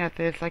looking at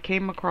this, I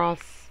came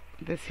across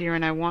this here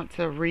and I want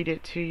to read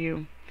it to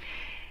you.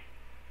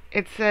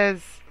 It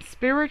says,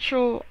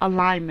 spiritual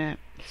alignment.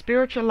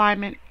 Spiritual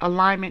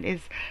alignment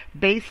is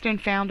based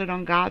and founded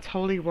on God's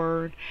holy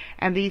word,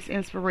 and these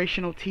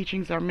inspirational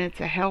teachings are meant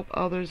to help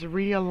others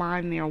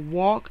realign their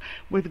walk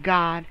with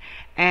God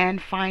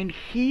and find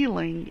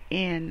healing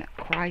in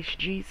Christ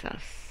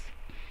Jesus.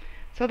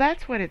 So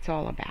that's what it's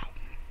all about.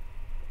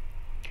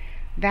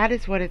 That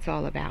is what it's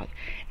all about.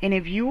 And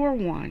if you are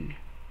one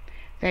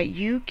that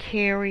you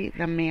carry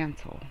the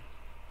mantle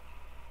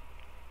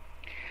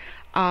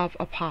of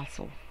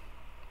apostle,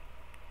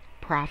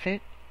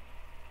 prophet,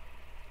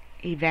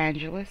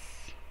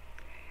 evangelist,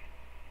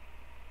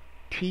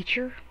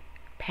 teacher,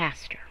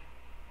 pastor,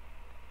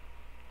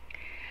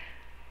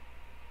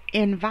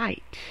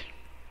 invite,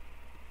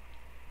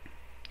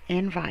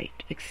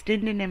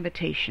 extend an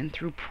invitation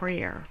through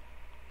prayer.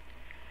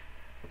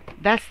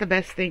 That's the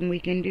best thing we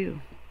can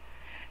do.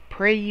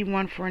 Pray ye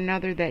one for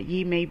another that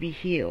ye may be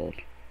healed.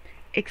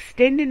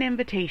 Extend an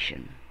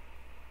invitation.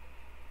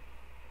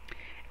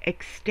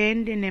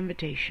 Extend an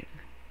invitation.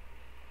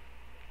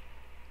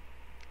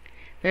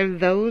 That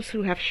those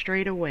who have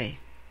strayed away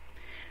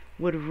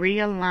would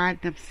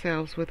realign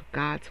themselves with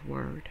God's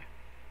Word.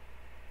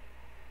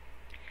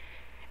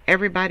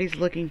 Everybody's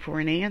looking for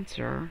an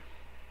answer,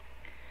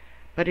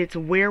 but it's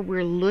where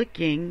we're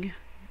looking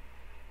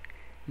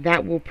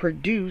that will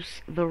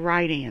produce the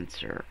right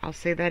answer. I'll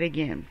say that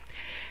again.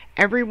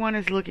 Everyone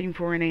is looking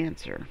for an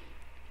answer,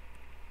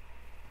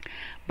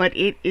 but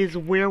it is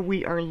where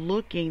we are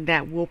looking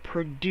that will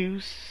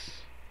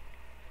produce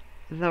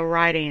the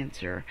right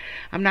answer.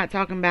 I'm not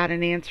talking about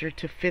an answer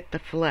to fit the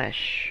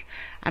flesh.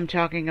 I'm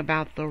talking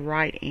about the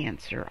right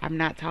answer. I'm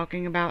not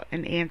talking about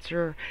an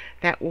answer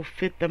that will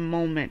fit the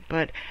moment,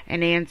 but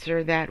an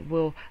answer that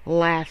will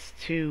last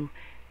to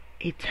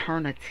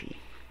eternity.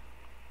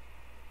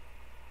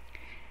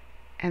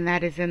 And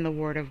that is in the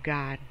Word of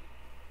God.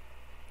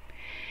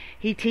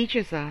 He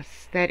teaches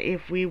us that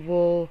if we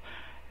will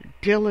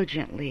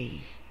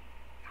diligently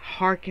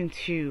hearken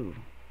to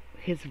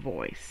His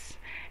voice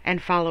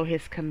and follow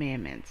His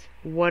commandments,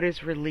 what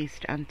is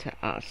released unto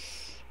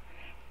us?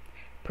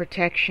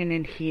 Protection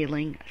and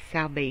healing,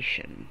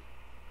 salvation.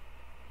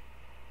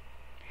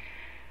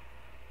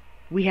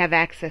 We have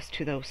access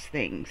to those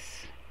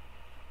things.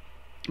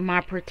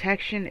 My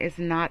protection is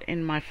not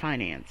in my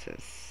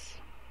finances.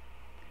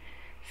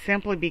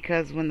 Simply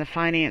because when the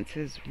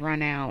finances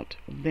run out,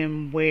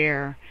 then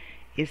where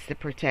is the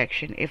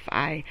protection? If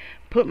I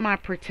put my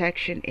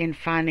protection in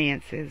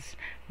finances,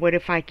 what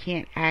if I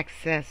can't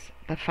access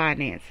the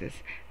finances?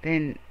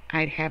 Then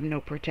I'd have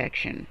no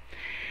protection.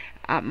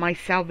 My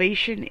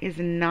salvation is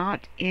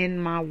not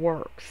in my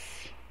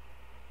works.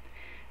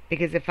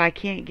 Because if I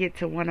can't get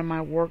to one of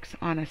my works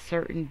on a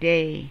certain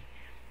day,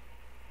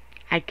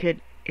 I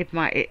could, if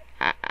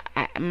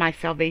my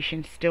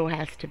salvation still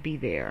has to be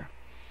there.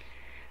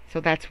 So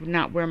that's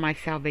not where my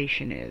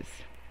salvation is.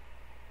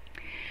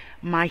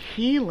 My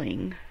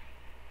healing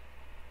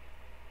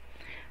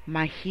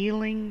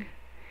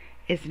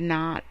is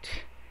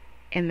not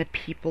in the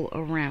people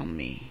around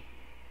me.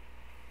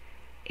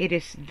 It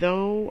is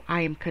though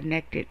I am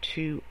connected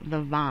to the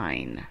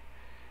vine.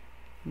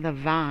 The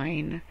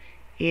vine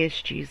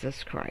is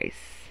Jesus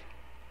Christ.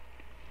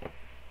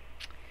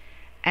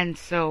 And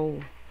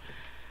so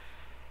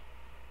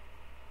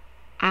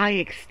I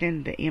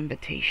extend the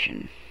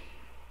invitation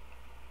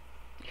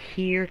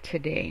here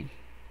today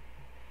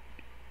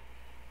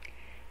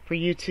for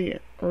you to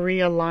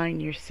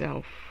realign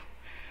yourself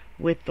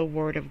with the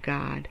Word of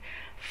God.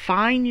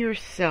 Find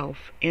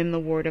yourself in the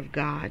Word of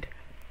God.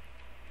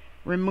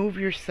 Remove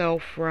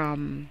yourself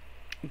from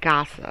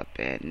gossip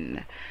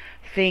and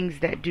things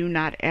that do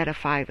not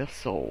edify the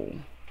soul,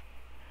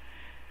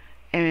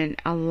 and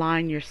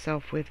align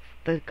yourself with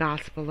the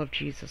gospel of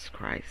Jesus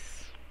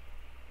Christ.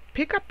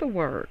 Pick up the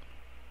Word.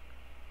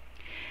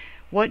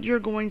 What you're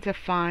going to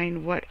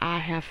find, what I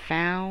have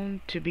found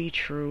to be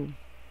true,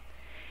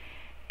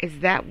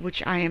 is that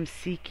which I am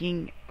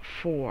seeking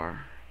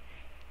for.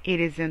 It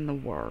is in the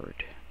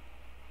Word.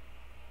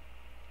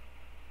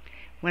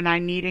 When I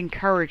need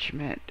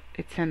encouragement,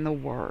 it's in the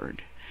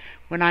Word.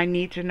 When I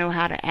need to know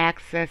how to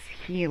access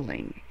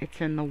healing, it's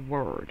in the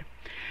Word.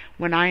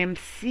 When I am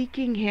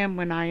seeking Him,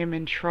 when I am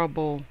in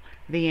trouble,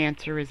 the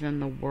answer is in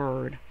the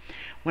Word.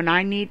 When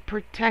I need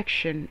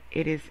protection,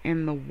 it is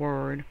in the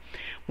Word.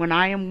 When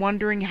I am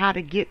wondering how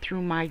to get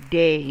through my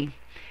day,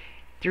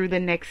 through the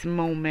next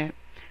moment,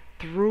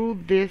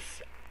 through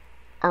this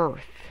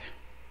earth,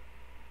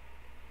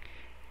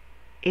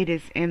 it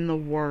is in the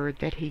Word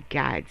that He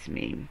guides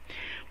me.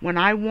 When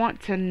I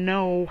want to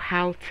know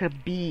how to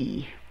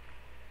be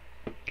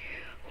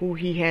who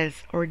He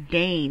has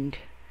ordained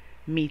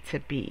me to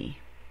be,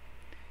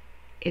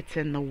 it's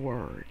in the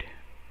Word.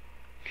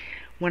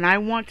 When I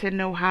want to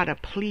know how to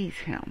please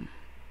Him,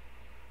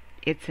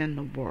 it's in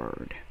the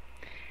Word.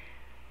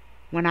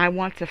 When I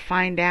want to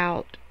find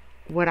out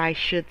what I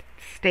should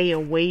stay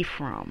away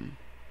from,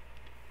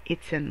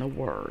 it's in the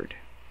Word.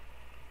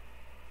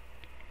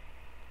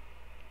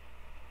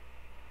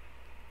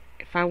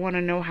 If I want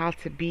to know how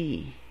to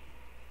be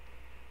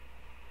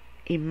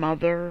a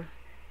mother,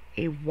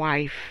 a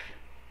wife,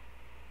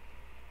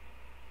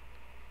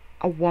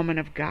 a woman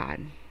of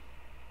God,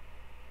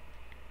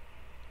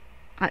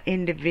 an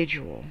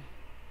individual,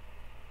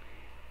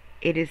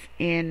 it is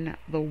in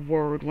the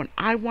Word. When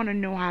I want to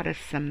know how to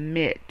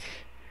submit,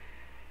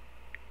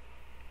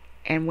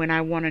 and when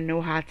I want to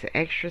know how to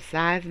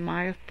exercise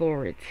my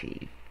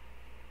authority,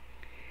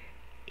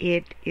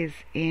 it is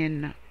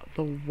in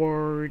the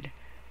Word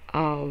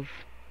of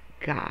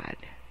God.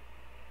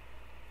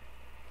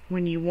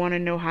 When you want to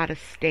know how to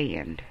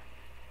stand,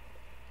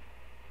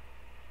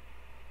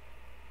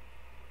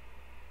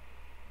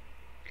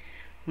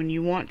 when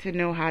you want to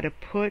know how to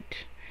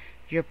put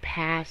your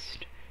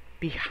past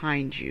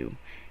behind you,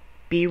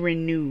 be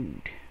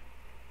renewed.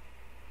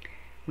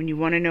 When you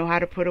want to know how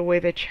to put away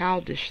the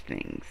childish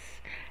things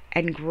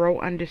and grow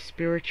under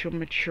spiritual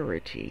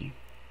maturity,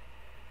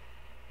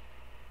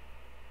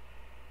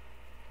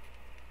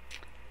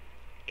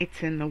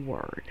 it's in the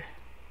Word.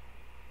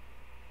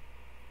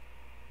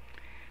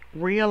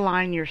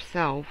 Realign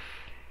yourself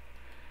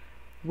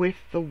with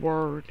the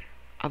Word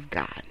of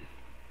God.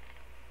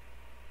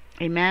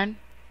 Amen.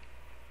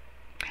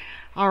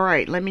 All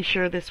right, let me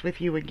share this with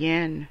you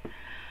again.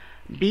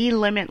 Be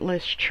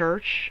Limitless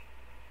Church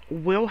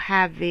will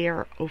have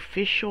their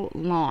official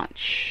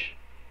launch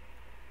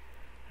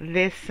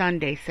this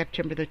Sunday,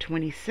 September the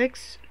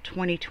 26th,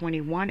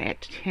 2021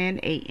 at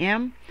 10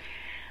 a.m.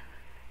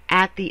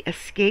 at the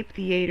Escape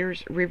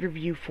Theaters,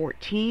 Riverview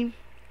 14.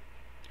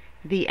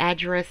 The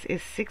address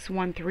is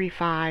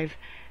 6135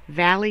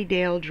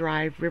 Valleydale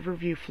Drive,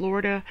 Riverview,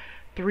 Florida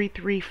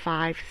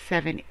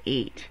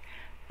 33578.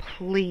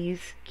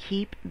 Please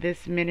keep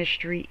this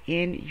ministry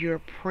in your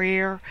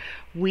prayer.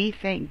 We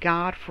thank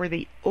God for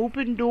the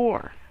open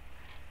door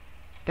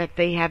that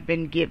they have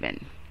been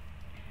given.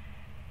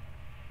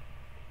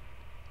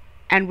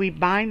 And we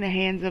bind the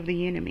hands of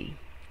the enemy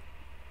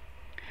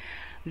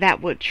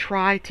that would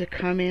try to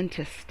come in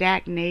to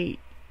stagnate,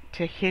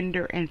 to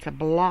hinder, and to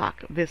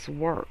block this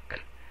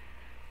work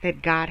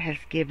that God has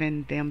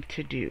given them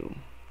to do.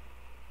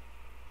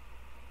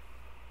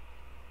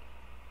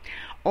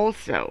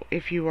 Also,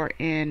 if you are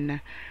in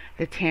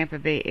the Tampa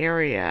Bay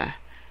area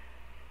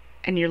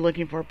and you're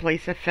looking for a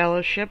place of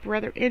fellowship,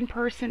 whether in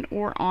person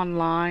or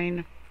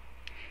online,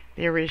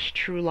 there is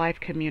True Life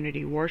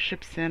Community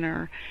Worship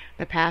Center.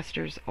 The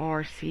pastors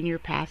are Senior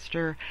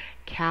Pastor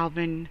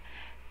Calvin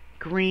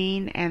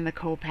Green, and the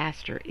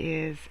co-pastor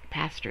is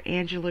Pastor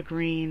Angela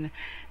Green.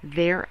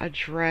 Their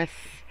address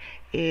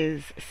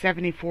is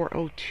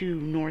 7402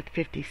 North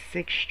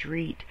 56th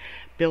Street,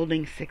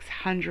 Building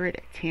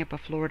 600, Tampa,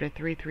 Florida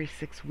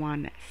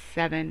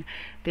 33617.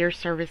 Their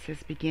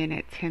services begin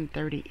at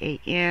 10:30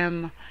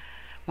 a.m.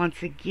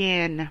 Once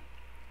again,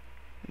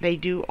 they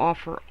do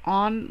offer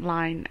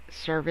online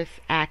service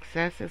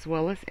access as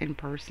well as in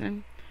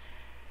person.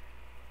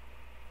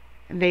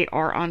 They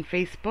are on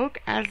Facebook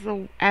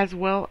as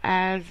well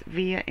as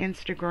via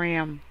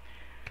Instagram.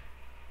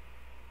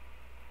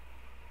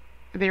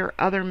 There are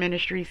other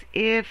ministries.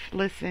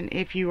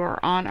 If you are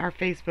on our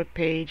Facebook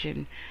page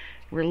and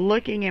we're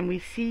looking and we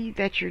see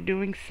that you're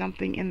doing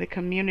something in the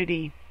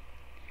community,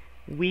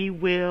 we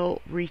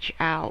will reach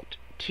out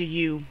to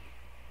you.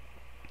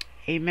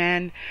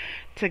 Amen.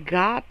 To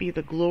God be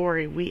the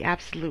glory. We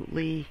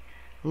absolutely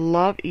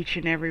love each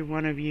and every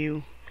one of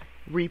you.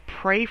 We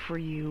pray for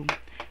you.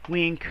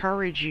 We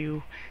encourage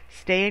you.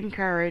 Stay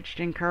encouraged,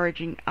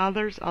 encouraging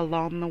others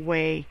along the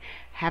way.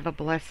 Have a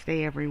blessed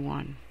day,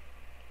 everyone.